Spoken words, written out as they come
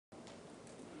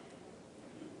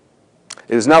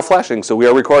It is now flashing, so we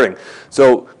are recording.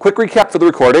 So quick recap for the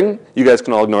recording. You guys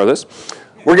can all ignore this.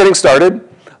 We're getting started.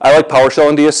 I like PowerShell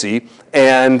and DSC.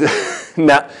 And,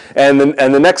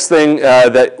 the next thing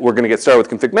that we're going to get started with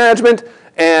config management.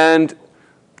 And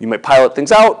you might pilot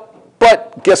things out.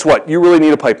 But guess what? You really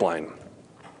need a pipeline.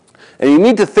 And you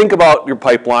need to think about your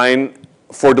pipeline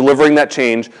for delivering that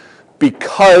change,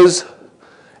 because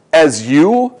as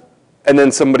you and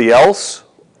then somebody else,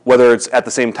 whether it's at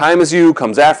the same time as you,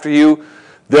 comes after you,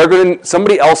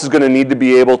 somebody else is going to need to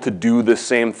be able to do the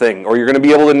same thing, or you're going to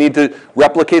be able to need to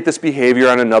replicate this behavior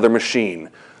on another machine.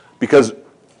 Because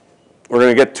we're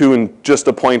going to get to in just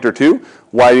a point or two,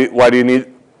 why do you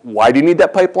need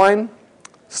that pipeline?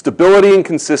 Stability and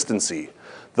consistency.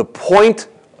 The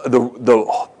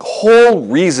whole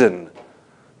reason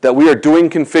that we are doing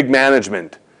config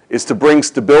management is to bring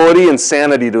stability and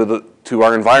sanity to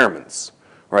our environments,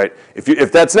 right?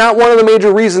 If that's not one of the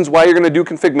major reasons why you're going to do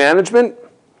config management,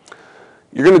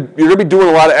 you're going to be doing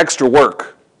a lot of extra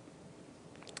work,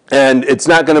 and it's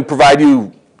not going to provide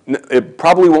you. It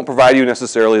probably won't provide you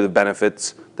necessarily the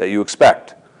benefits that you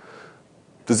expect.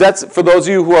 For those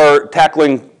of you who are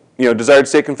tackling, desired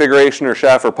state configuration or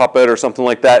Chef or Puppet or something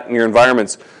like that in your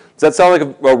environments, does that sound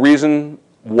like a reason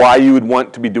why you would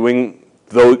want to be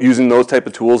using those type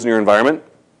of tools in your environment?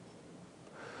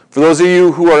 For those of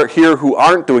you who are here who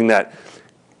aren't doing that,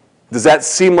 does that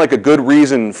seem like a good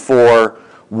reason for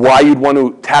why you'd want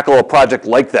to tackle a project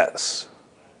like this?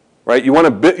 Right? You want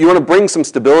to bring some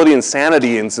stability and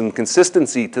sanity and some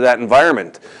consistency to that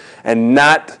environment, and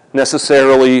not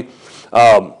necessarily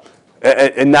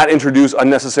and not introduce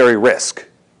unnecessary risk,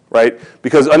 right?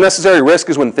 Because unnecessary risk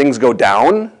is when things go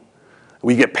down,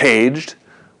 we get paged,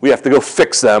 we have to go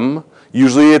fix them.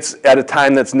 Usually it's at a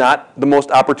time that's not the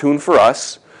most opportune for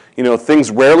us. Things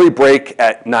rarely break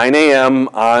at 9 a.m.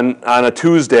 on a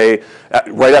Tuesday,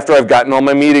 right after I've gotten all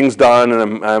my meetings done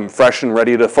and I'm fresh and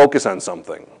ready to focus on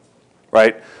something,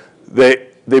 right?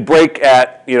 They break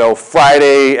at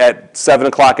Friday at 7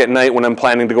 o'clock at night when I'm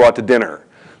planning to go out to dinner.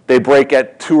 They break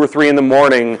at 2 or 3 in the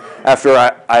morning after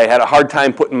I had a hard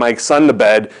time putting my son to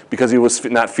bed because he was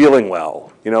not feeling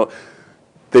well.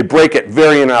 They break at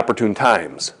very inopportune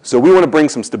times. So we want to bring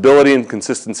some stability and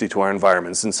consistency to our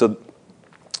environments. And so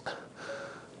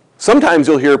sometimes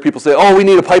you'll hear people say, oh, we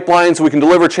need a pipeline so we can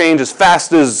deliver change as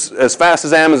fast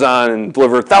as Amazon and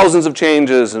deliver thousands of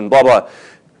changes and blah, blah.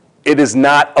 It is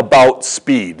not about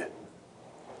speed.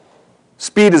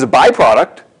 Speed is a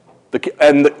byproduct,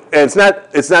 and it's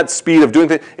not speed of doing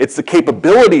things, it's the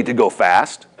capability to go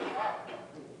fast,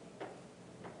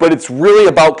 but it's really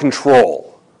about control.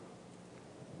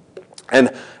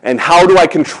 And how do I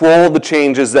control the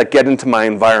changes that get into my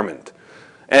environment?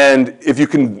 And if you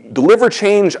can deliver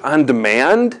change on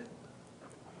demand,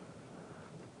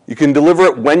 you can deliver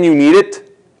it when you need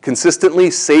it, consistently,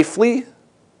 safely.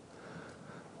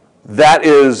 That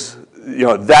is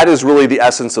really the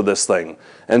essence of this thing.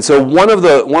 And so one of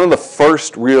the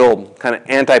first real kind of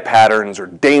anti-patterns or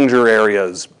danger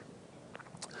areas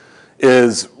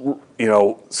is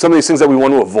some of these things that we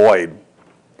want to avoid.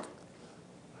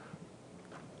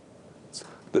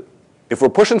 If we're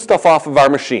pushing stuff off of our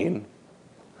machine,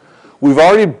 we've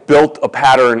already built a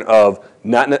pattern of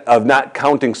not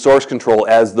counting source control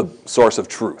as the source of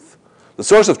truth. The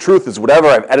source of truth is whatever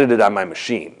I've edited on my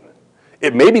machine.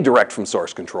 It may be direct from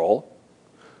source control,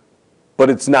 but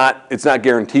it's not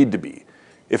guaranteed to be.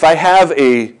 If I have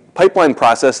a pipeline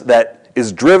process that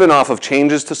is driven off of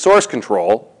changes to source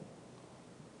control,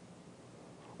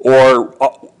 or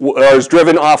is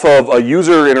driven off of a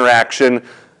user interaction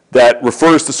that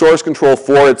refers to source control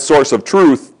for its source of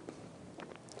truth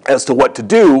as to what to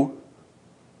do,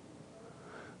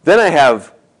 then I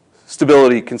have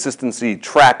stability, consistency,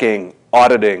 tracking,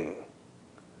 auditing.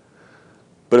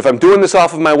 But if I'm doing this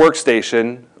off of my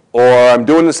workstation, or I'm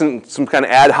doing this in some kind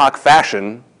of ad hoc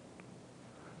fashion,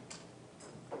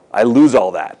 I lose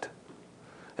all that.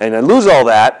 And I lose all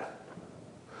that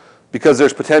because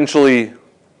there's potentially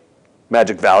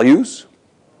magic values.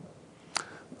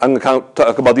 I'm going to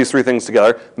talk about these 3 things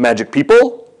together: magic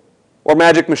people or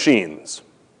magic machines.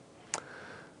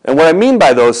 And what I mean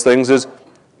by those things is,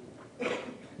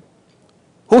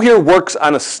 who here works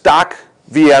on a stock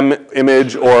VM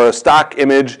image or a stock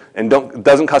image and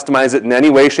doesn't customize it in any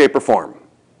way, shape, or form?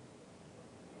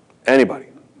 Anybody?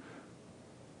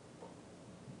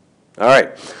 All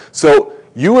right. So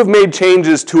you have made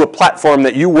changes to a platform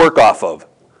that you work off of.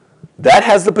 That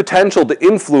has the potential to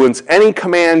influence any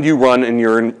command you run in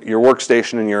your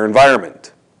workstation in your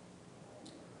environment,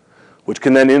 which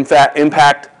can then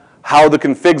impact how the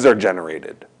configs are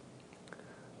generated.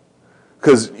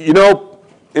 Because,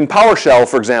 in PowerShell,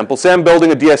 for example, say I'm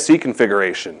building a DSC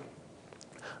configuration.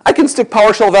 I can stick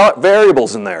PowerShell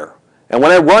variables in there. And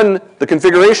when I run the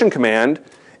configuration command,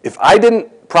 if I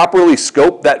didn't properly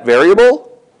scope that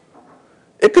variable,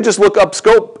 it could just look up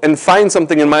scope and find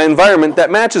something in my environment that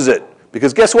matches it.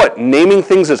 Because guess what? Naming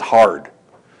things is hard.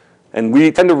 And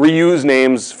we tend to reuse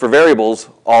names for variables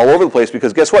all over the place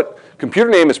because guess what? Computer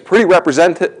name is pretty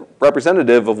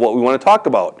representative of what we want to talk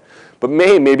about. But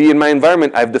maybe in my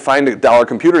environment I've defined a dollar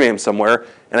computer name somewhere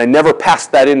and I never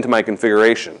passed that into my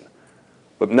configuration.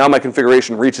 But now my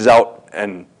configuration reaches out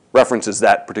and references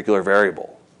that particular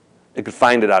variable. It could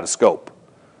find it out of scope.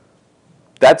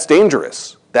 That's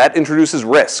dangerous. That introduces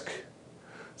risk.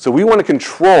 So we want to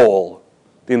control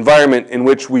the environment in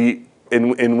which we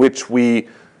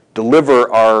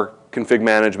deliver our config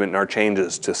management and our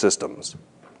changes to systems.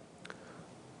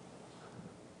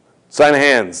 Sign of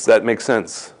hands, that makes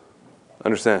sense.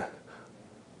 Understand?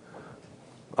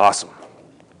 Awesome.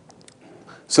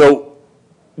 So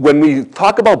when we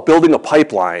talk about building a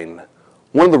pipeline,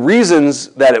 one of the reasons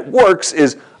that it works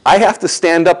is I have to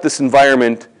stand up this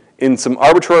environment in some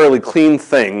arbitrarily clean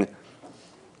thing,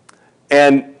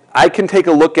 and I can take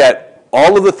a look at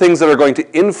all of the things that are going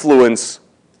to influence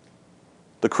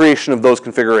the creation of those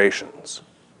configurations,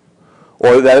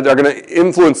 or that are going to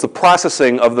influence the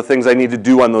processing of the things I need to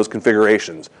do on those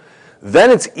configurations. Then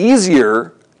it's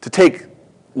easier to take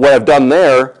what I've done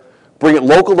there, bring it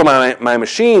local to my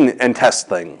machine, and test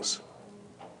things.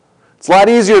 It's a lot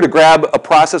easier to grab a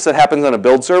process that happens on a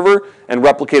build server and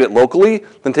replicate it locally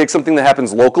than take something that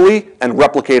happens locally and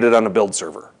replicate it on a build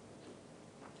server.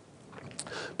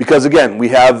 Because again, we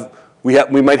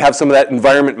might have some of that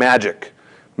environment magic.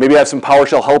 Maybe I have some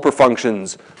PowerShell helper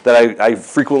functions that I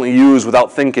frequently use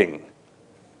without thinking.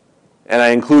 And I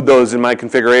include those in my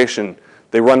configuration.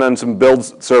 They run on some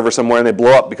build server somewhere and they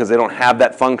blow up because they don't have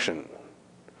that function.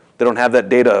 They don't have that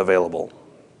data available.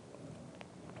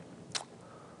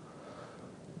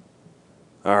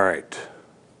 All right.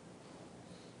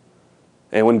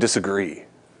 Anyone disagree?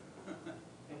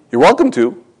 You're welcome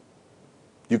to.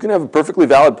 You can have a perfectly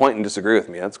valid point and disagree with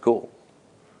me. That's cool.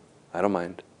 I don't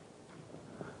mind.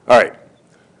 All right.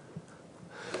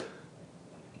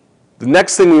 The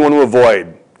next thing we want to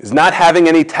avoid is not having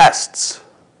any tests.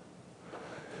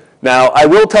 Now, I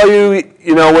will tell you, if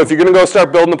you're going to go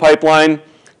start building the pipeline,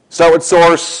 start with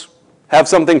source, have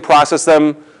something process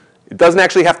them. It doesn't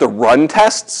actually have to run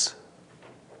tests,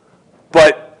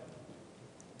 but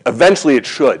eventually it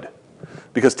should.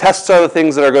 Because tests are the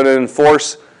things that are going to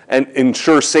enforce and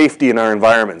ensure safety in our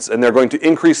environments. And they're going to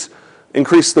increase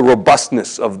the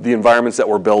robustness of the environments that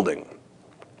we're building.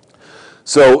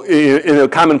 So in a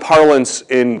common parlance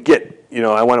in Git,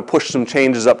 I want to push some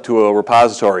changes up to a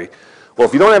repository. Well,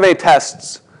 if you don't have any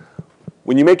tests,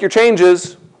 when you make your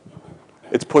changes,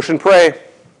 it's push and pray.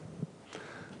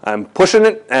 I'm pushing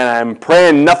it, and I'm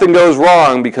praying nothing goes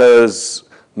wrong because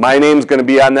my name's going to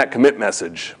be on that commit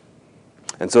message.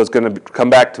 And so it's going to come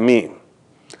back to me.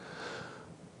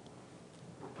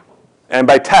 And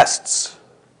by tests,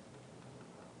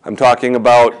 I'm talking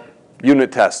about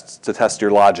unit tests to test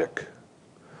your logic.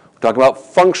 We're talking about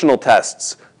functional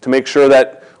tests to make sure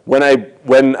that when I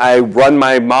run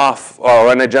my MOF, or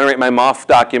when I generate my MOF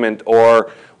document,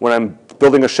 or when I'm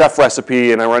building a chef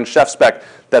recipe and I run chef spec,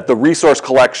 that the resource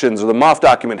collections or the MOF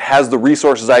document has the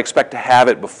resources I expect to have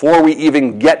it before we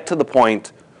even get to the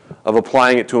point of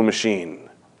applying it to a machine.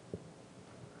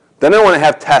 Then I want to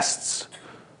have tests.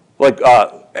 Like,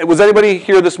 was anybody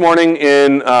here this morning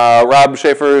in Rob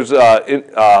Schaefer's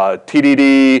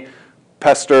TDD,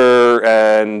 Pester,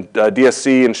 and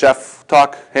DSC and Chef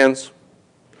talk? Hands?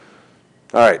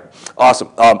 All right, awesome.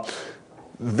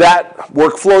 That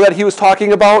workflow that he was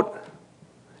talking about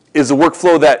is a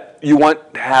workflow that you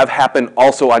want to have happen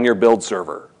also on your build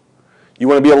server. You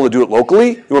want to be able to do it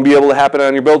locally. You want to be able to happen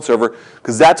on your build server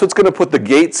because that's what's going to put the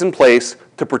gates in place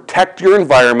to protect your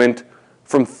environment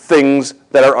from things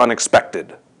that are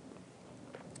unexpected.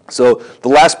 So the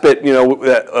last bit,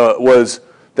 was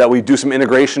that we do some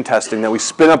integration testing, that we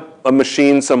spin up a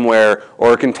machine somewhere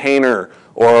or a container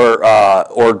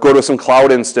or go to some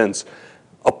cloud instance,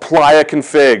 apply a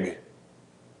config,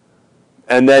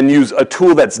 and then use a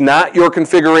tool that's not your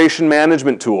configuration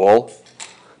management tool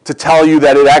to tell you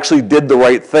that it actually did the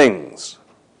right things.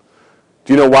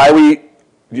 Do you know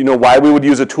why we would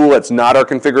use a tool that's not our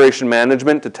configuration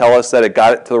management to tell us that it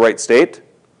got it to the right state?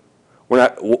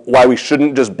 Why we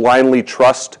shouldn't just blindly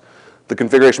trust the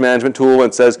configuration management tool when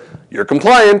it says, you're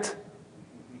compliant.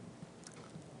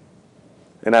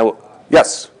 And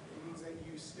yes? It means that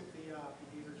you skip the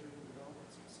behavior-driven development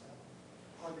step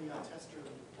on the tester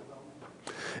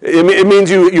development. It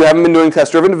means you haven't been doing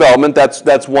test-driven development.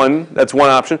 That's one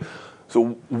option.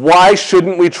 So why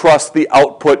shouldn't we trust the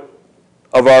output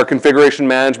of our configuration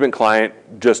management client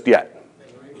just yet?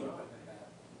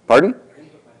 Pardon?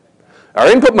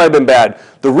 Our input might have been bad.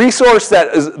 The resources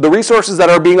that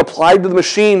are being applied to the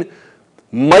machine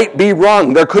might be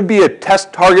wrong. There could be a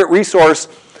test target resource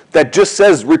that just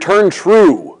says return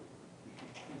true.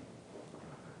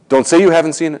 Don't say you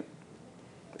haven't seen it.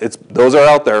 Those are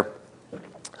out there.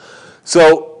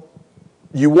 So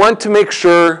you want to make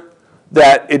sure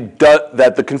that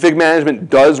that the config management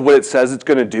does what it says it's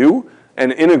going to do,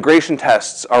 and integration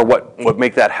tests are what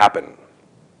make that happen.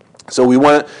 So we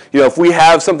want to, if we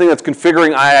have something that's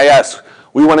configuring IIS,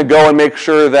 we want to go and make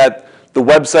sure that the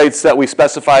websites that we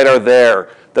specified are there,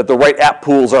 that the right app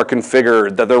pools are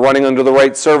configured, that they're running under the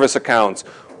right service accounts.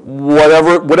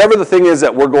 Whatever the thing is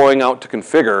that we're going out to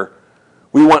configure,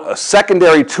 we want a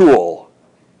secondary tool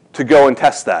to go and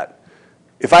test that.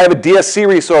 If I have a DSC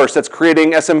resource that's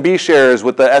creating SMB shares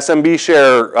with the SMB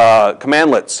share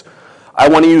commandlets, I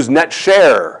want to use net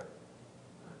share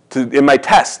in my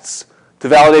tests to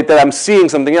validate that I'm seeing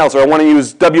something else, or I want to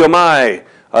use WMI,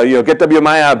 get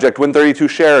WMI object, Win32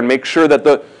 share, and make sure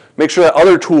that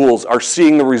other tools are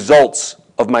seeing the results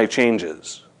of my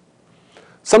changes.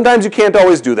 Sometimes you can't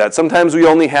always do that. Sometimes we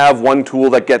only have one tool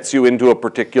that gets you into a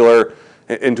particular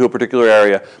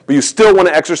area, but you still want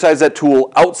to exercise that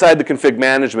tool outside the config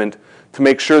management to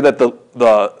make sure that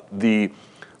the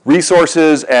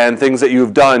resources and things that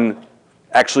you've done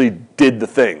actually did the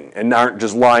thing and aren't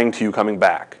just lying to you coming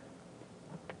back.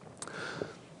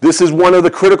 This is one of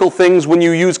the critical things when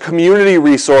you use community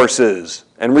resources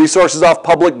and resources off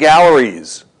public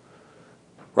galleries,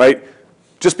 right?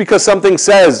 Just because something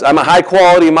says I'm a high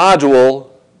quality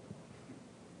module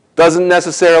doesn't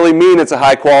necessarily mean it's a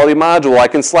high quality module. I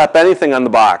can slap anything on the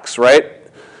box, right?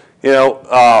 There's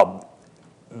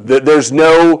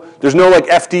no like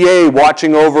FDA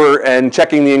watching over and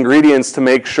checking the ingredients to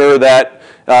make sure that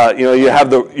you have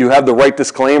the right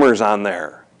disclaimers on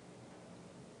there.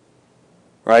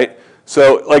 Right?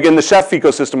 So like in the chef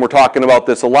ecosystem, we're talking about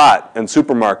this a lot, and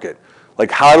supermarket. Like,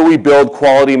 how do we build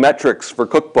quality metrics for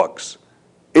cookbooks?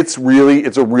 It's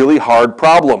a really hard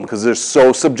problem because they're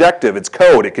so subjective. It's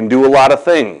code. It can do a lot of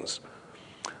things.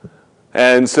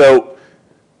 And so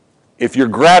if you're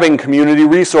grabbing community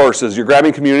resources, you're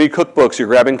grabbing community cookbooks, you're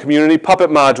grabbing community Puppet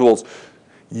modules,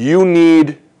 you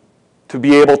need to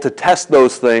be able to test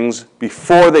those things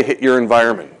before they hit your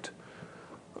environment.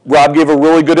 Rob gave a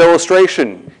really good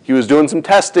illustration. He was doing some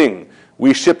testing.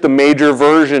 We shipped a major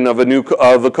version of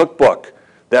a cookbook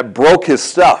that broke his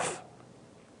stuff.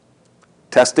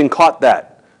 Testing caught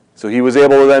that. So he was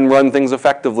able to then run things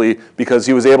effectively because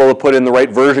he was able to put in the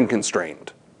right version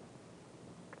constraint.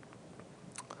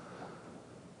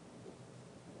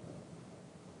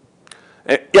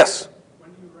 Yes?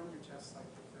 When do you run your tests like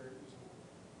if they're using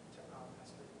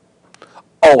tester?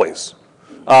 Always.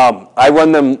 I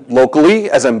run them locally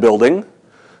as I'm building.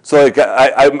 So like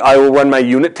I will run my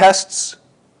unit tests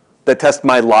that test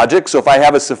my logic. So if I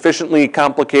have a sufficiently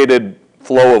complicated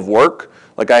flow of work,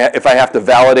 like if I have to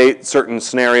validate certain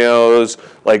scenarios,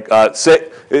 like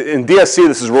say in DSC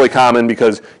this is really common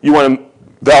because you want to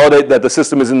validate that the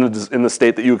system is in the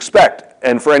state that you expect.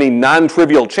 And for any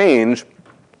non-trivial change,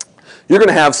 you're going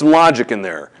to have some logic in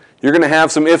there. You're going to have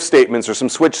some if statements or some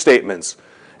switch statements.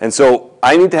 And so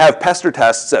I need to have pester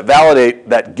tests that validate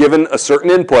that given a certain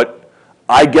input,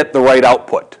 I get the right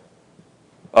output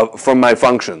from my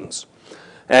functions.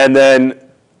 And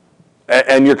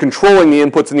you're controlling the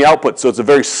inputs and the outputs, so it's a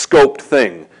very scoped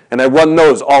thing. And I run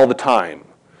those all the time.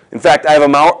 In fact, I have a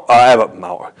PowerShell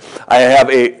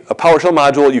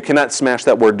module. You cannot smash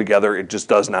that word together. It just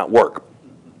does not work.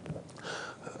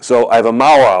 So I have a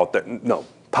PowerShell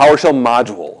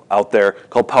module out there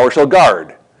called PowerShell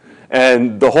Guard.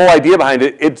 And the whole idea behind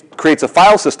it, it creates a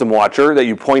file system watcher that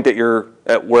you point at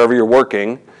wherever you're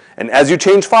working. And as you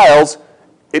change files,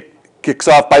 it kicks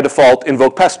off by default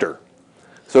invoke pester.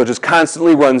 So it just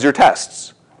constantly runs your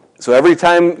tests. So every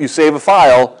time you save a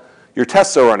file, your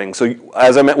tests are running. So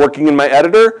as I'm working in my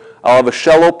editor, I'll have a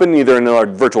shell open either in another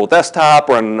virtual desktop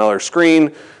or on another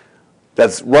screen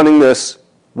that's running this,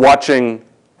 watching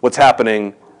what's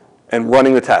happening, and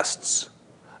running the tests.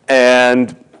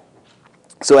 And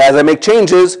so as I make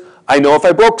changes, I know if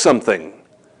I broke something.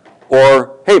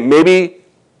 Or, hey, maybe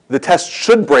the test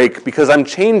should break because I'm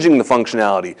changing the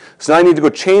functionality. So now I need to go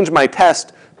change my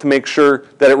test to make sure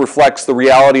that it reflects the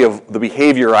reality of the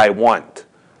behavior I want.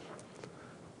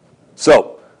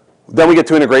 So then we get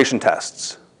to integration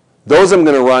tests. Those I'm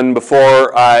going to run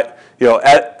before as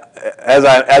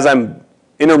I'm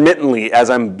intermittently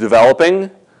as I'm developing.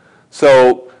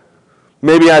 So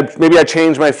maybe I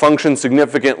changed my function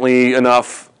significantly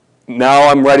enough. Now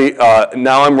I'm ready.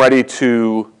 Now I'm ready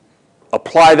to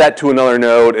apply that to another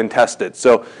node and test it.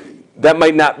 So that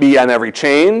might not be on every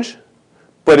change,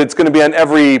 but it's going to be on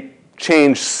every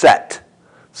change set.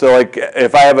 So like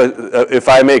if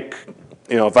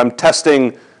I'm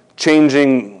testing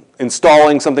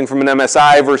installing something from an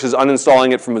MSI versus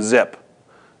uninstalling it from a zip.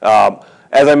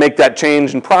 As I make that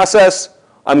change in process,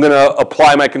 I'm going to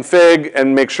apply my config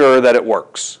and make sure that it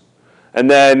works. And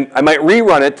then I might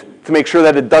rerun it to make sure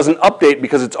that it doesn't update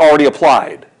because it's already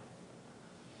applied.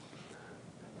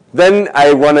 Then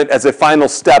I run it as a final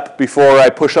step before I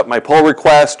push up my pull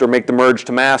request or make the merge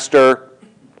to master.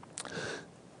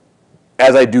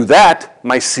 As I do that,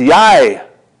 my CI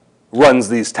runs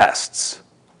these tests.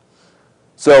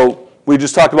 So we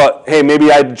just talked about, hey,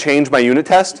 maybe I'd change my unit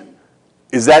test.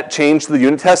 Is that change to the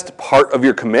unit test part of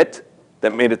your commit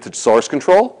that made it to source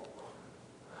control?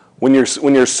 When your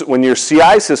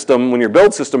CI system, when your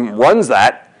build system runs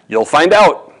that, you'll find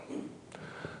out.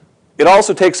 It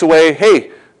also takes away,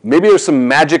 hey, maybe there's some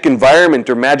magic environment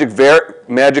or magic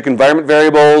environment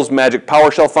variables, magic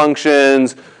PowerShell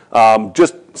functions,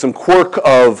 just some quirk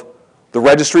of the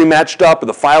registry matched up or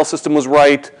the file system was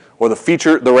right or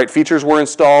the right features were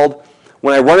installed.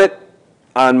 When I run it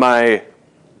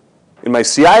in my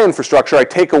CI infrastructure, I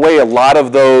take away a lot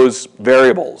of those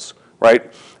variables,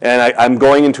 right? And I'm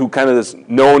going into kind of this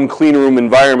known clean room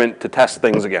environment to test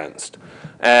things against.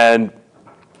 And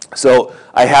so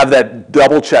I have that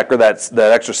double check or that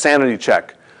extra sanity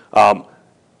check.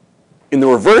 In the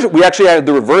reverse, we actually had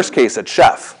the reverse case at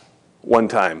Chef one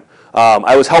time.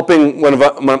 I was helping one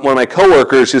of my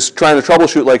coworkers just trying to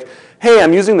troubleshoot, like, hey,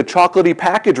 I'm using the chocolatey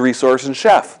package resource in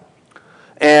Chef.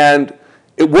 And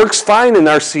it works fine in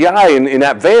our CI in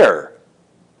AppVeyor.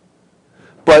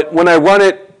 But when I run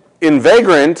it in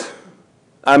Vagrant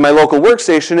on my local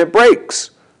workstation, it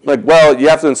breaks. Like, well, you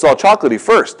have to install chocolatey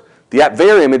first. The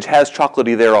AppVeyor image has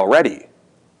chocolatey there already.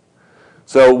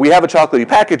 So we have a chocolatey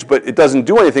package, but it doesn't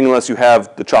do anything unless you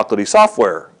have the chocolatey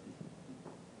software,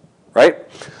 right?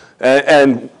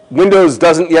 And Windows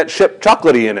doesn't yet ship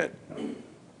chocolatey in it.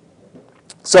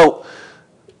 So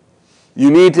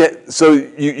you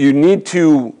need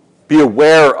to be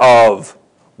aware of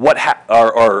what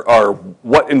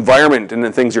what environment and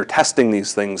the things you're testing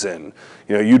these things in.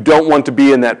 You know, you don't want to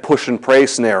be in that push and pray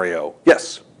scenario.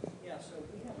 Yes. Yeah. So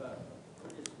we're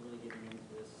just really getting into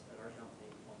this at our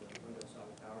company on the Windows side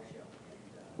of PowerShell,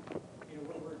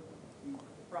 and the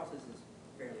process is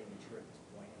fairly mature at this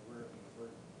point, and we're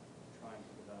trying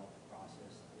to develop a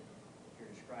process that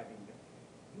you're describing. But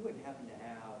you wouldn't happen to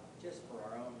have just for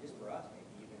us,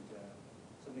 maybe even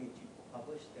something that you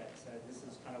published that said this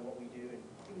is kind of what we do, and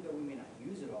even though we may not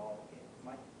use it all, it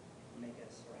might make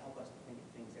us or help us to think of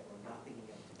things that we're not thinking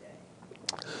of today.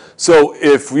 So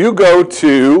if you go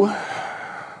to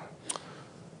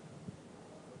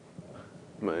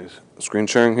my screen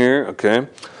sharing here, okay,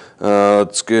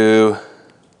 let's go.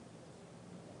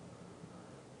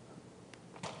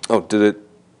 Oh, did it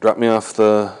drop me off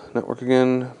the network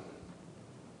again?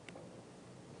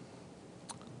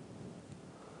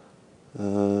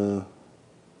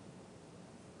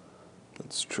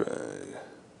 Let's try.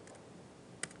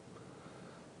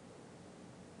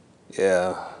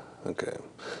 Yeah, okay.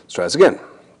 Let's try this again.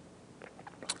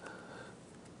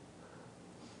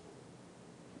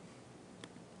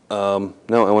 No,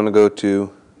 I want to go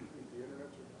to.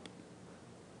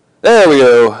 There we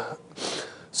go.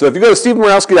 So if you go to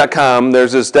stevenborowski.com,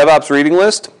 there's this DevOps reading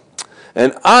list.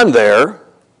 And on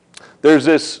there's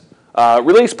this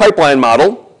release pipeline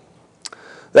model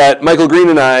that Michael Green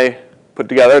and I put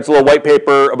together. It's a little white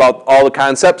paper about all the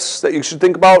concepts that you should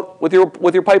think about with your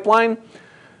pipeline.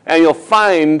 And you'll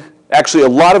find actually a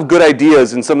lot of good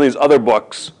ideas in some of these other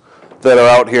books that are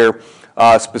out here.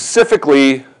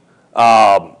 Specifically,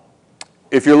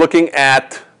 if you're looking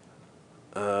at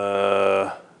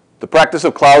the practice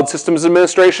of cloud systems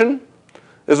administration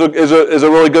is a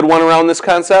really good one around this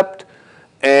concept.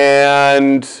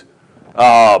 And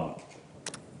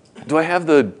do I have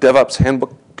the DevOps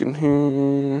handbook in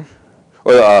here?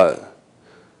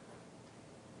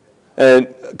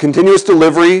 And continuous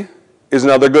delivery is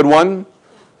another good one.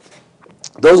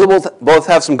 Those will both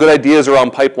have some good ideas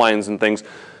around pipelines and things.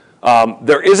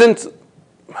 There isn't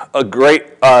a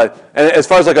great, and as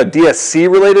far as like a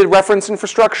DSC-related reference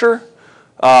infrastructure,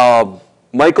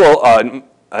 Mark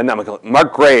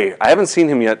Gray, I haven't seen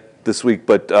him yet this week,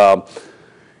 but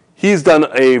he's done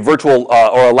a virtual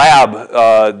or a lab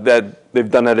that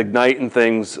they've done at Ignite and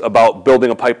things about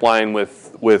building a pipeline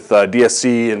with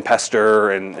DSC and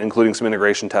Pester, and including some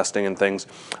integration testing and things.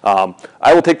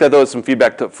 I will take that though as some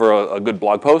feedback for a good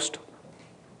blog post.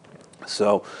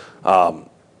 So,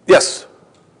 yes.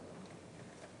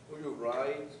 Do you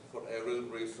write for every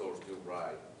resource you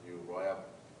write? Do you write up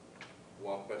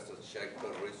one person check per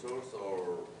resource,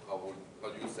 or how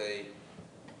do you say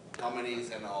how many is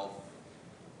enough?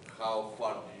 How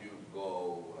far do you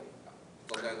go? Like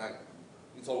sometimes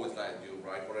it's always like you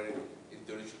write for everyone. In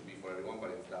theory, it should be for everyone, but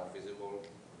it's not feasible.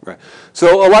 Right.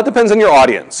 So a lot depends on your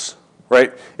audience,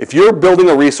 right? If you're building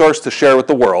a resource to share with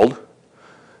the world,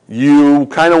 you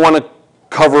kind of want to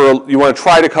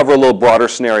try to cover a little broader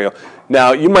scenario.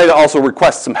 Now, you might also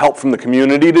request some help from the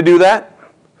community to do that,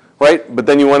 right? But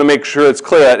then you want to make sure it's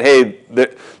clear that, hey,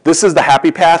 this is the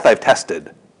happy path I've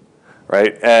tested,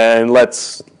 right? And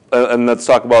let's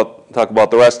talk about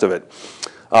the rest of it.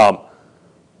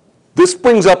 This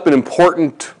brings up an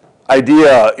important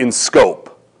idea in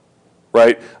scope,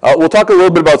 right? We'll talk a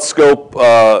little bit about scope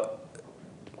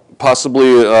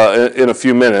possibly in a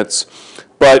few minutes,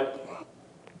 but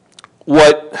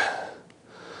when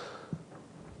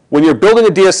you're building a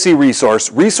DSC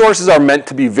resource, resources are meant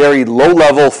to be very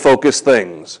low-level focused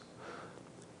things.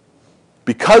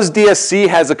 Because DSC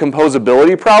has a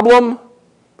composability problem,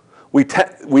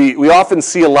 we often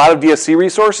see a lot of DSC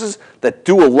resources that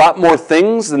do a lot more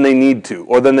things than they need to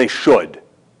or than they should.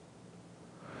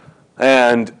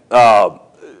 And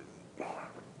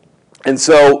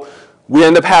so we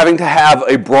end up having to have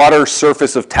a broader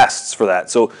surface of tests for that.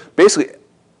 So basically,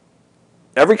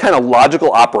 every kind of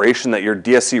logical operation that your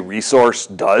DSC resource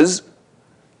does,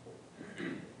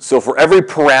 so for every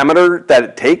parameter that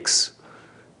it takes,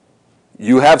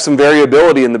 you have some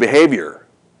variability in the behavior.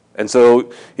 And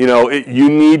so, you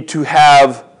need to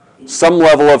have some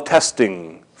level of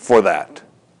testing for that.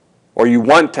 Or you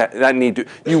want to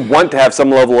have some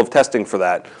level of testing for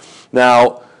that.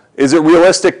 Now, is it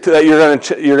realistic that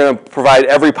you're going to provide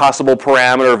every possible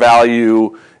parameter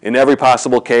value in every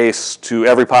possible case to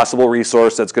every possible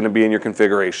resource that's going to be in your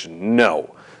configuration?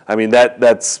 No. I mean,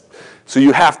 so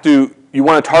you want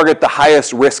to target the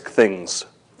highest risk things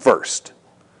first.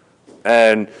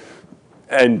 And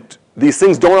these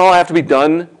things don't all have to be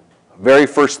done very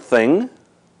first thing,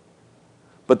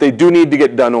 but they do need to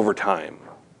get done over time.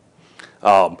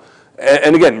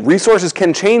 And again, resources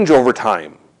can change over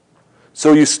time.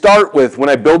 So you start with, when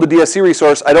I build a DSC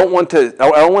resource, I don't want to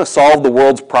solve the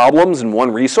world's problems in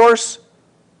one resource.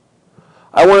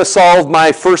 I want to solve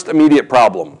my first immediate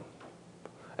problem.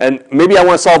 And maybe I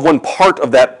want to solve one part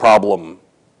of that problem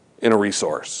in a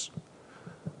resource.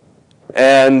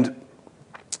 And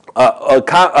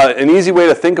an easy way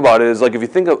to think about it is like if you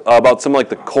think about some like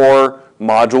the core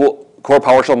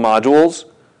PowerShell modules,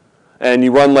 and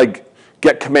you run like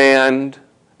get command,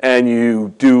 and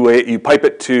you pipe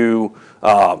it to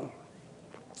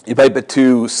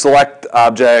select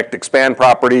object, expand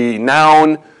property,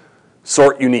 noun,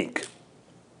 sort unique.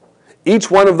 Each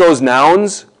one of those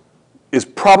nouns is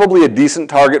probably a decent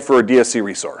target for a DSC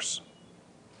resource,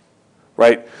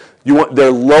 right?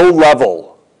 They're low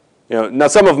level. Now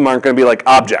some of them aren't going to be like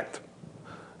object.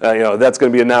 That's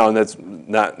going to be a noun that's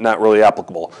not really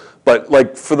applicable. But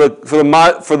like for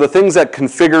the things that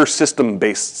configure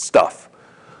system-based stuff,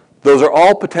 those are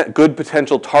all good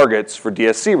potential targets for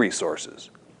DSC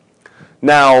resources.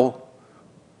 Now,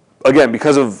 again,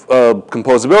 because of a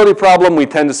composability problem, we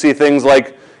tend to see things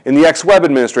like in the X Web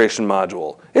administration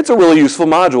module. It's a really useful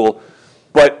module,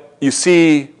 but you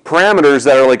see parameters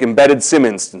that are like embedded SIM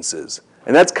instances.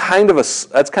 And that's kind of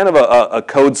a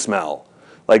code smell,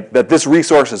 like that this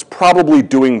resource is probably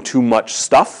doing too much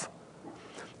stuff,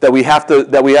 that we have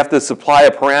to supply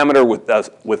a parameter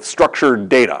with structured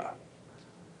data.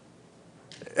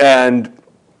 And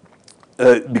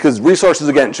because resources,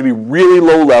 again, should be really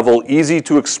low level, easy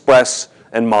to express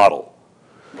and model.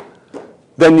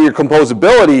 Then your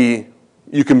composability,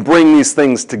 you can bring these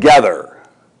things together.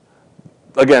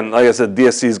 Again, like I said,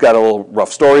 DSC's got a little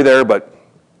rough story there, but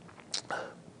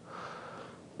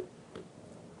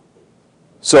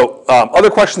so other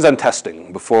questions on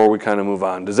testing before we kind of move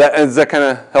on. Does that kind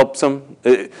of help some?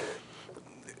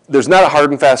 There's not a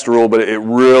hard and fast rule, but it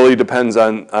really depends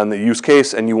on the use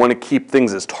case, and you want to keep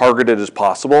things as targeted as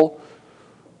possible,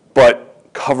 but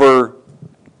cover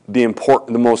the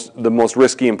most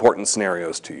risky important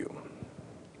scenarios to you.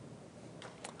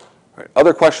 All right,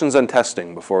 other questions on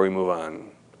testing before we move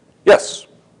on? Yes?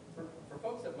 For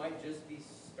folks that might just be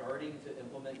starting to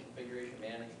implement configuration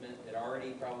management, it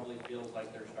already probably feels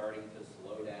like they're starting to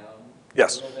slow down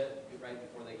yes. a little bit right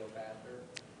before they go faster,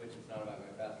 which is not about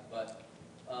going fast, but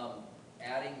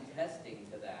adding testing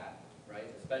to that, right,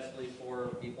 especially for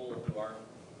people who aren't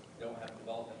don't have a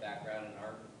development background and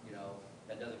aren't,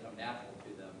 that doesn't come natural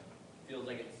to them, feels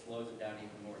like it slows it down even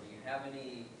more. Do you have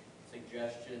any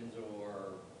suggestions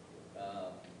or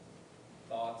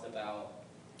thoughts about,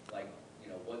 like,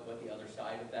 what the other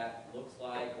side of that looks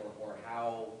like, or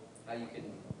how you can,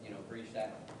 breach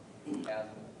that chasm?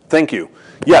 Thank you.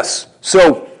 Yes.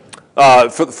 So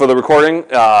for the recording,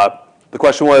 the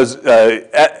question was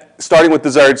starting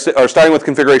with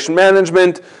configuration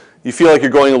management. You feel like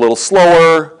you're going a little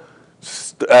slower,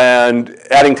 and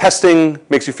adding testing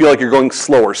makes you feel like you're going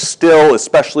slower still,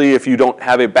 especially if you don't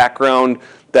have a background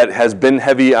that has been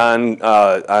heavy on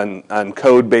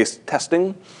code-based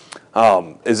testing.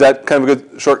 Is that kind of a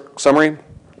good short summary?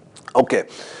 Okay.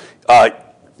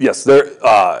 Yes, you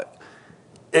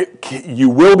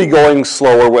will be going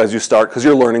slower as you start because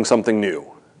you're learning something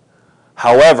new.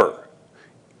 However,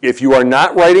 if you are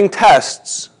not writing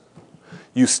tests,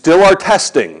 you still are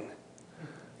testing,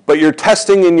 but you're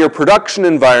testing in your production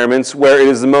environments where it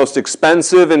is the most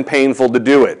expensive and painful to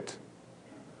do it.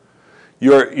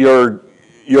 You're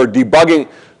debugging.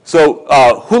 So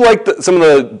who liked some of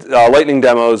the lightning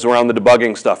demos around the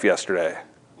debugging stuff yesterday,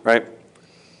 right?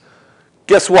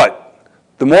 Guess what?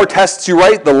 The more tests you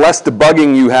write, the less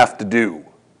debugging you have to do,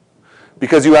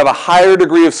 because you have a higher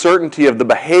degree of certainty of the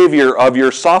behavior of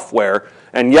your software.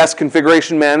 And yes,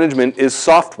 configuration management is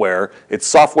software. It's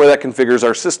software that configures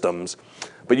our systems.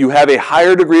 But you have a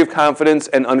higher degree of confidence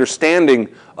and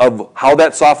understanding of how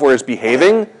that software is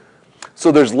behaving,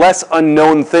 so there's less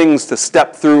unknown things to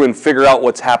step through and figure out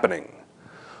what's happening.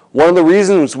 One of the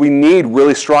reasons we need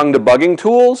really strong debugging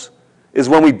tools is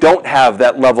when we don't have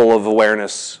that level of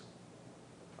awareness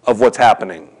of what's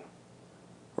happening,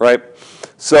 right?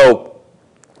 So,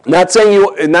 not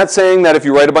saying that if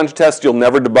you write a bunch of tests, you'll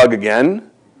never debug again,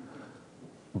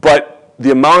 but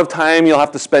the amount of time you'll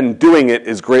have to spend doing it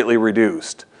is greatly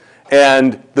reduced.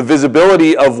 And the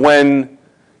visibility of when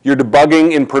you're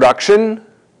debugging in production,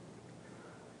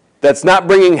 that's not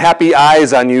bringing happy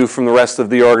eyes on you from the rest of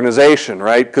the organization,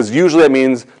 right? Because usually that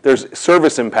means there's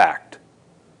service impact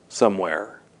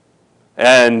somewhere.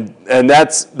 And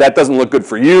that doesn't look good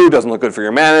for you, doesn't look good for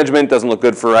your management, doesn't look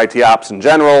good for IT ops in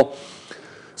general.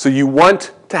 So you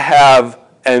want to have,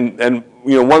 and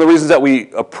one of the reasons that we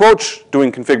approach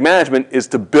doing config management is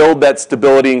to build that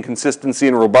stability and consistency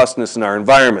and robustness in our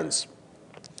environments.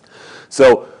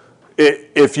 So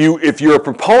if you're a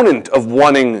proponent of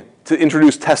wanting to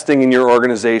introduce testing in your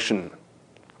organization,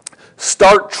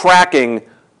 start tracking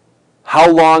how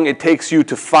long it takes you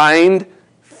to find,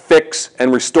 fix,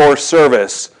 and restore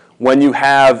service when you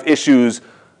have issues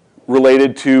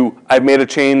related to, I've made a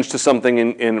change to something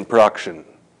in production.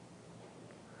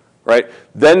 Right?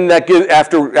 Then that gives,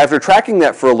 after tracking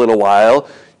that for a little while,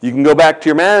 you can go back to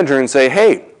your manager and say,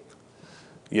 hey,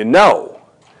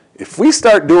 if we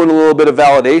start doing a little bit of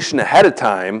validation ahead of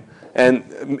time,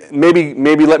 and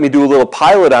maybe let me do a little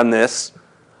pilot on this,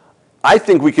 I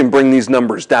think we can bring these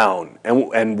numbers down.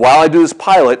 And while I do this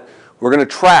pilot, we're going to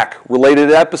track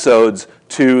related episodes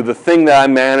to the thing that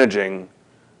I'm managing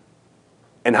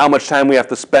and how much time we have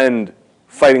to spend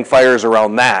fighting fires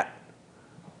around that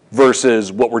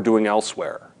versus what we're doing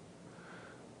elsewhere.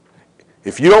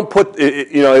 If you don't put,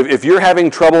 if you're having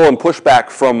trouble and pushback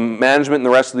from management and the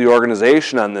rest of the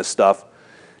organization on this stuff,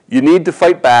 you need to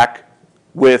fight back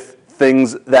with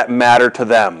things that matter to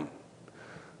them.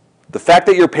 The fact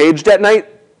that you're paged at night,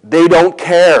 they don't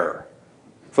care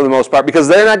for the most part because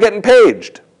they're not getting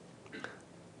paged.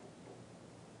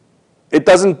 It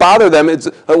doesn't bother them. It's,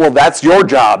 well, that's your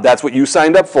job. That's what you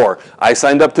signed up for. I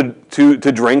signed up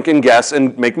to drink and guess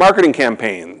and make marketing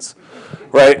campaigns,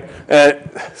 right?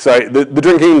 Sorry, the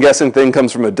drinking and guessing thing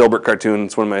comes from a Dilbert cartoon.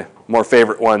 It's one of my more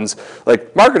favorite ones.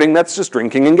 Like, marketing, that's just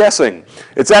drinking and guessing.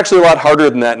 It's actually a lot harder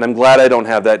than that, and I'm glad I don't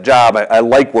have that job. I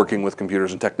like working with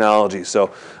computers and technology,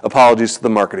 so apologies to the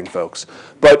marketing folks.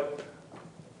 But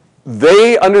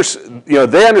they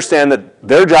understand that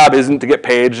their job isn't to get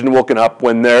paged and woken up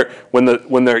when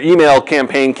their email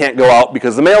campaign can't go out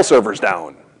because the mail server's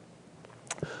down.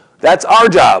 That's our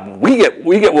job. We get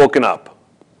woken up.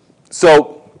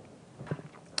 So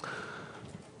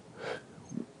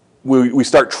we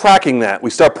start tracking that. We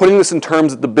start putting this in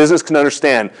terms that the business can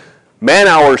understand. Man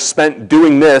hours spent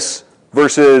doing this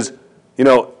versus,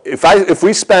 if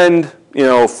we spend,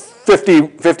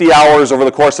 50 hours over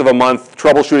the course of a month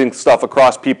troubleshooting stuff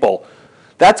across people,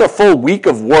 that's a full week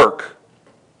of work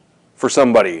for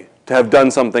somebody to have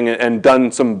done something and done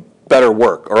some better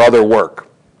work or other work.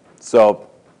 So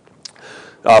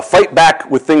fight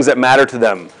back with things that matter to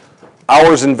them.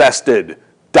 Hours invested,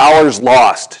 dollars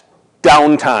lost,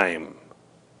 downtime.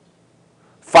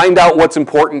 find out what's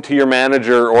important to your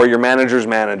manager or your manager's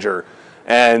manager,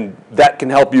 and that can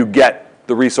help you get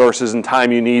the resources and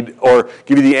time you need, or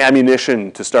give you the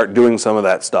ammunition to start doing some of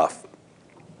that stuff.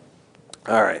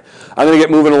 All right, I'm going to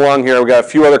get moving along here. We've got a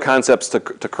few other concepts to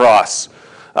cross.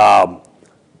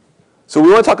 So we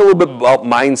want to talk a little bit about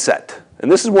mindset.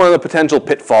 And this is one of the potential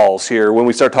pitfalls here when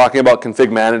we start talking about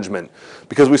config management,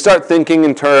 because we start thinking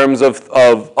in terms of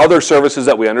other services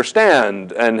that we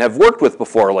understand and have worked with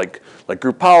before, like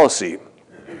group policy,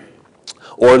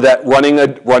 or that running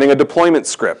a deployment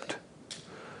script.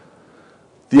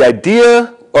 The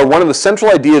idea, or one of the central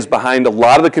ideas behind a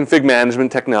lot of the config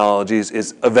management technologies,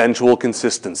 is eventual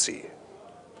consistency.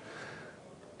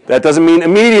 That doesn't mean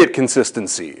immediate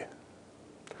consistency.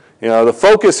 You know, the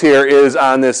focus here is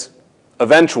on this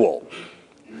eventual.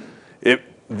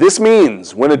 This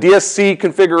means when a DSC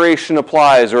configuration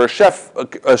applies or a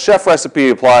chef recipe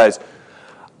applies,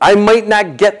 I might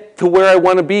not get to where I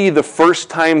want to be the first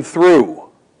time through.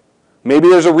 Maybe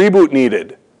there's a reboot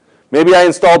needed. Maybe I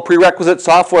installed prerequisite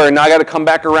software and now I got to come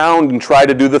back around and try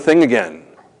to do the thing again.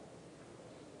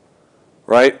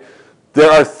 Right? There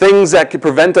are things that could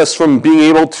prevent us from being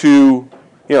able to,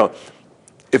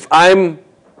 if I'm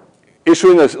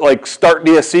issuing a start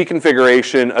DSC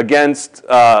configuration against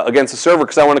a server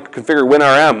because I want to configure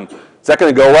WinRM, is that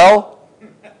going to go well?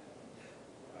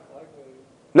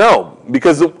 No,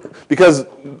 because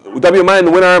WMI and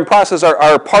the WinRM process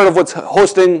are part of what's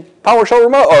hosting PowerShell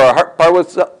remote, or part of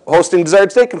what's hosting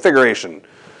desired state configuration.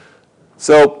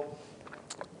 So,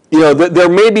 there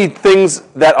may be things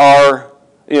that are,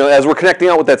 as we're connecting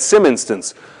out with that SIM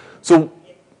instance. So,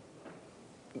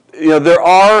 there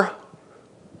are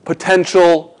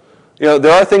potential,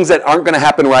 there are things that aren't going to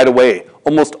happen right away.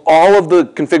 Almost all of the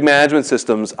config management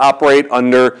systems operate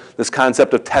under this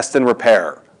concept of test and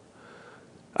repair.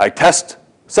 I test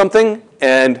something,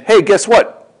 and hey, guess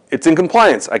what? It's in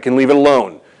compliance. I can leave it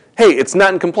alone. Hey, it's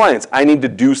not in compliance. I need to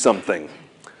do something.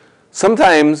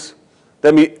 Sometimes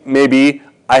that maybe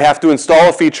I have to install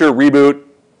a feature, reboot,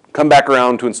 come back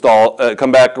around to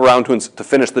to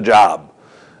finish the job,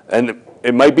 and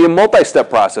it might be a multi-step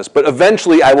process, but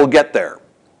eventually I will get there.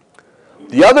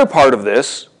 The other part of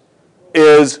this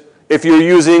is if you're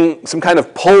using some kind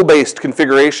of pull-based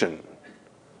configuration.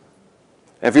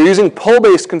 If you're using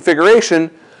pull-based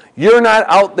configuration, you're not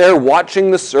out there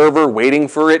watching the server, waiting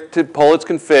for it to pull its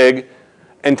config,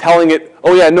 and telling it,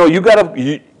 oh yeah, no,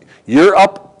 you're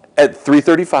up at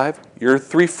 335, you're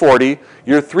 340,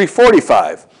 you're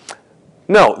 345.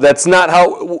 No, that's not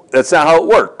how it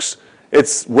works.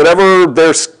 It's whatever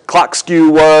their clock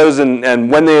skew was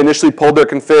and when they initially pulled their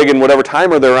config and whatever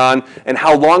timer they're on and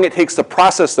how long it takes to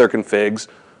process their configs.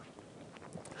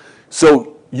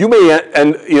 So you may,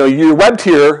 and your web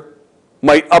tier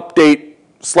might update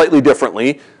slightly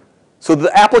differently. So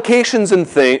the applications and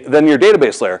then your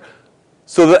database layer.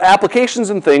 So the applications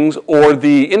and things, or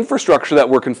the infrastructure that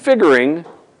we're configuring,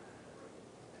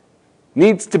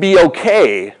 needs to be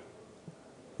okay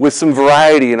with some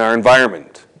variety in our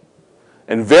environment.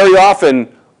 And very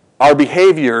often, our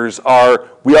behaviors are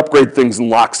we upgrade things in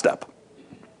lockstep.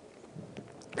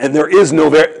 And there is no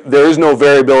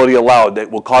variability allowed that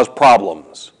will cause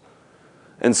problems.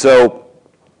 And so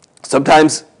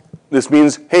sometimes this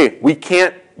means, hey, we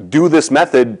can't do this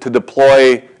method to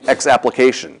deploy X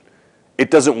application.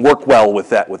 It doesn't work well with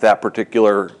that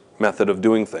particular method of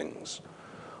doing things.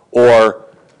 Or,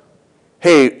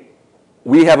 hey,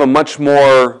 we have a much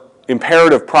more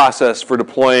imperative process for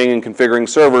deploying and configuring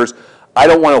servers. I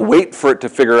don't want to wait for it to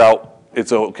figure out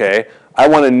it's okay. I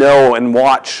want to know and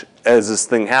watch as this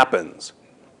thing happens.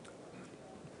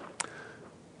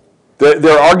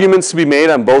 There are arguments to be made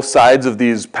on both sides of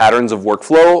these patterns of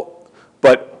workflow,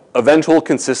 but eventual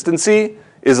consistency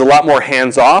is a lot more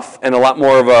hands-off and a lot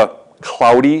more of a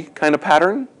cloudy kind of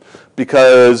pattern,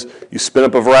 because you spin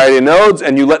up a variety of nodes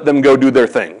and you let them go do their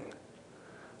thing.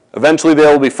 Eventually they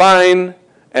will be fine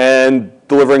and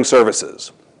delivering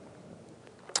services.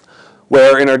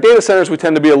 Where in our data centers we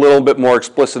tend to be a little bit more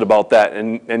explicit about that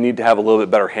and need to have a little bit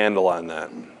better handle on that.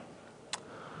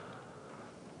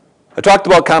 I talked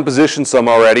about composition some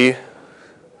already.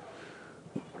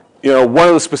 One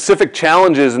of the specific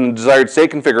challenges in the desired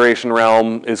state configuration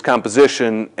realm is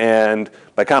composition, and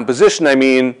by composition I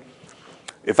mean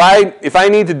if I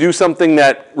need to do something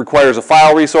that requires a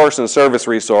file resource and a service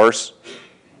resource,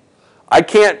 I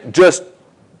can't just,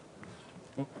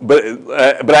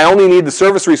 but I only need the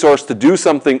service resource to do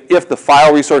something if the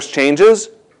file resource changes.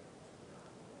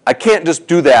 I can't just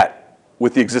do that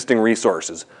with the existing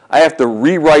resources. I have to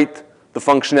rewrite the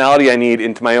functionality I need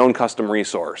into my own custom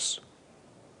resource.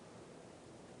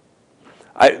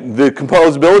 The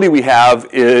composability we have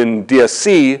in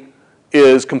DSC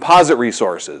is composite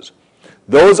resources.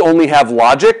 Those only have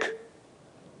logic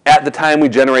at the time we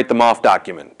generate the MOF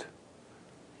document.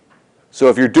 So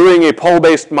if you're doing a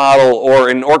pull-based model or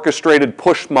an orchestrated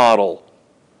push model,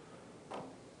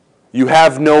 you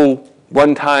have no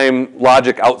runtime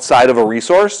logic outside of a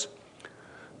resource.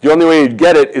 The only way you'd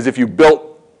get it is if you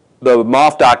built the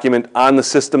MOF document on the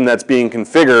system that's being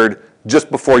configured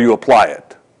just before you apply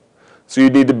it. So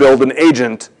you'd need to build an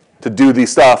agent to do the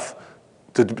stuff,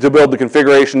 to build the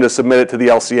configuration to submit it to the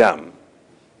LCM.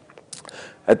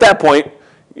 At that point,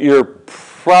 you're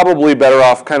probably better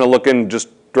off kind of looking just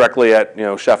directly at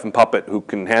Chef and Puppet, who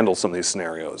can handle some of these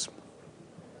scenarios.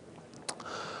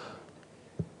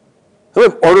 We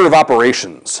have order of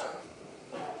operations.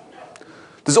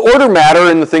 Does order matter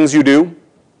in the things you do?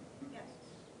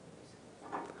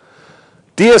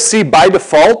 DSC by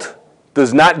default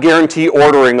does not guarantee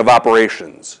ordering of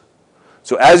operations.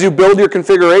 So as you build your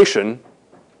configuration,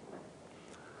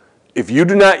 if you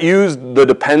do not use the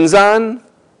depends on,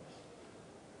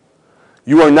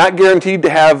 you are not guaranteed to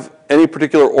have any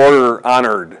particular order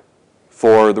honored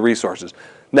for the resources.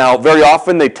 Now, very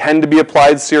often they tend to be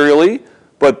applied serially,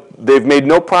 but they've made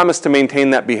no promise to maintain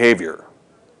that behavior.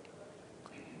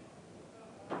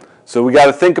 So we got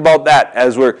to think about that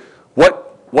as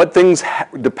what things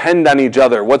depend on each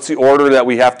other. What's the order that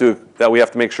we have to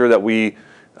make sure that we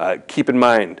keep in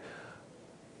mind?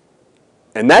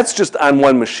 And that's just on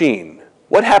one machine.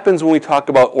 What happens when we talk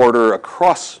about order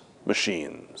across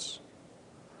machines?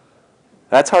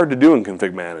 That's hard to do in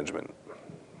config management.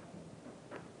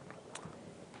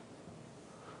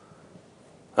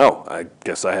 Oh, I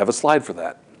guess I have a slide for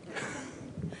that.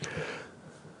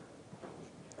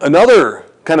 Another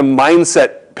kind of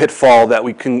mindset pitfall that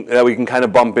we can kind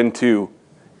of bump into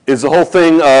is the whole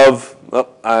thing of, well,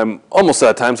 I'm almost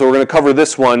out of time, so we're going to cover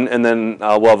this one, and then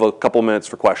we'll have a couple minutes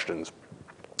for questions,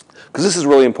 because this is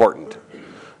really important.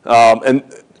 And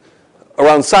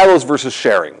around silos versus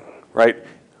sharing, right?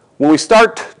 When we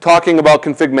start talking about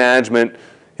config management,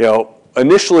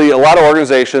 initially a lot of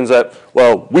organizations that,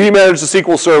 well, we manage the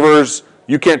SQL servers,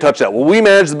 you can't touch that. Well, we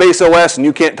manage the base OS and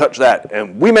you can't touch that.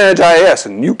 And we manage IIS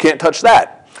and you can't touch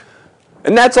that.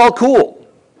 And that's all cool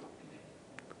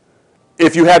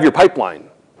if you have your pipeline,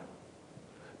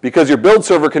 because your build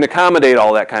server can accommodate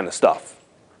all that kind of stuff,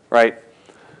 right?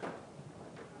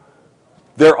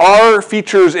 There are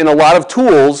features in a lot of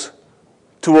tools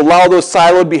to allow those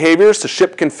siloed behaviors to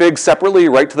ship configs separately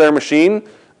right to their machine,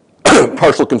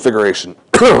 partial configuration,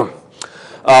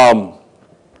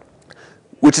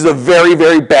 which is a very,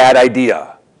 very bad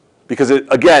idea. Because,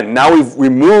 again, now we've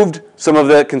removed some of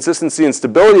the consistency and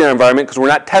stability in our environment because we're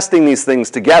not testing these things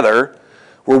together.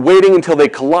 We're waiting until they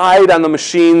collide on the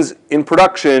machines in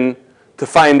production to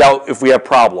find out if we have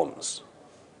problems.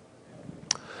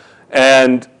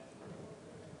 And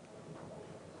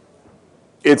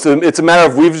it's a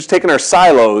matter of we've just taken our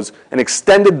silos and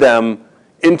extended them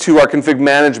into our config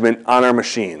management on our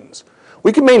machines.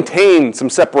 We can maintain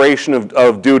some separation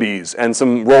of duties and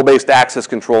some role-based access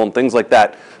control and things like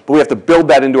that, but we have to build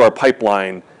that into our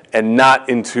pipeline and not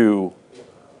into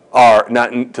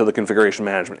the configuration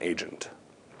management agent.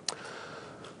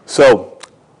 So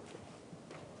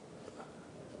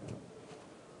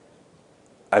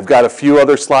I've got a few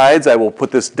other slides. I will put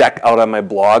this deck out on my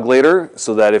blog later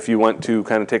so that if you want to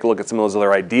kind of take a look at some of those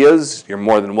other ideas, you're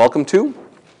more than welcome to.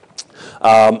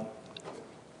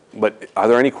 But are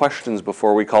there any questions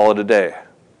before we call it a day?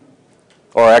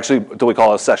 Or actually, until we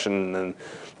call it a session, and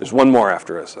there's one more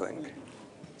after us, I think.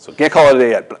 So can't call it a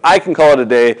day yet, but I can call it a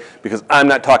day because I'm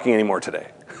not talking anymore today.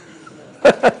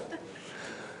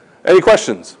 Any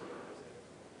questions?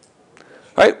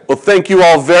 All right, well, thank you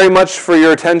all very much for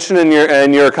your attention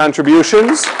and your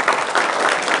contributions.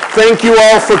 Thank you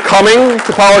all for coming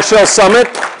to PowerShell Summit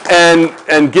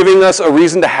and giving us a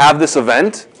reason to have this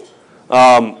event.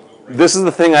 This is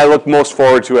the thing I look most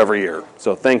forward to every year,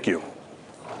 so thank you.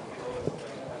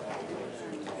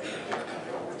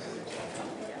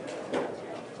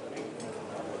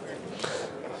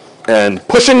 And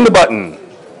pushing the button.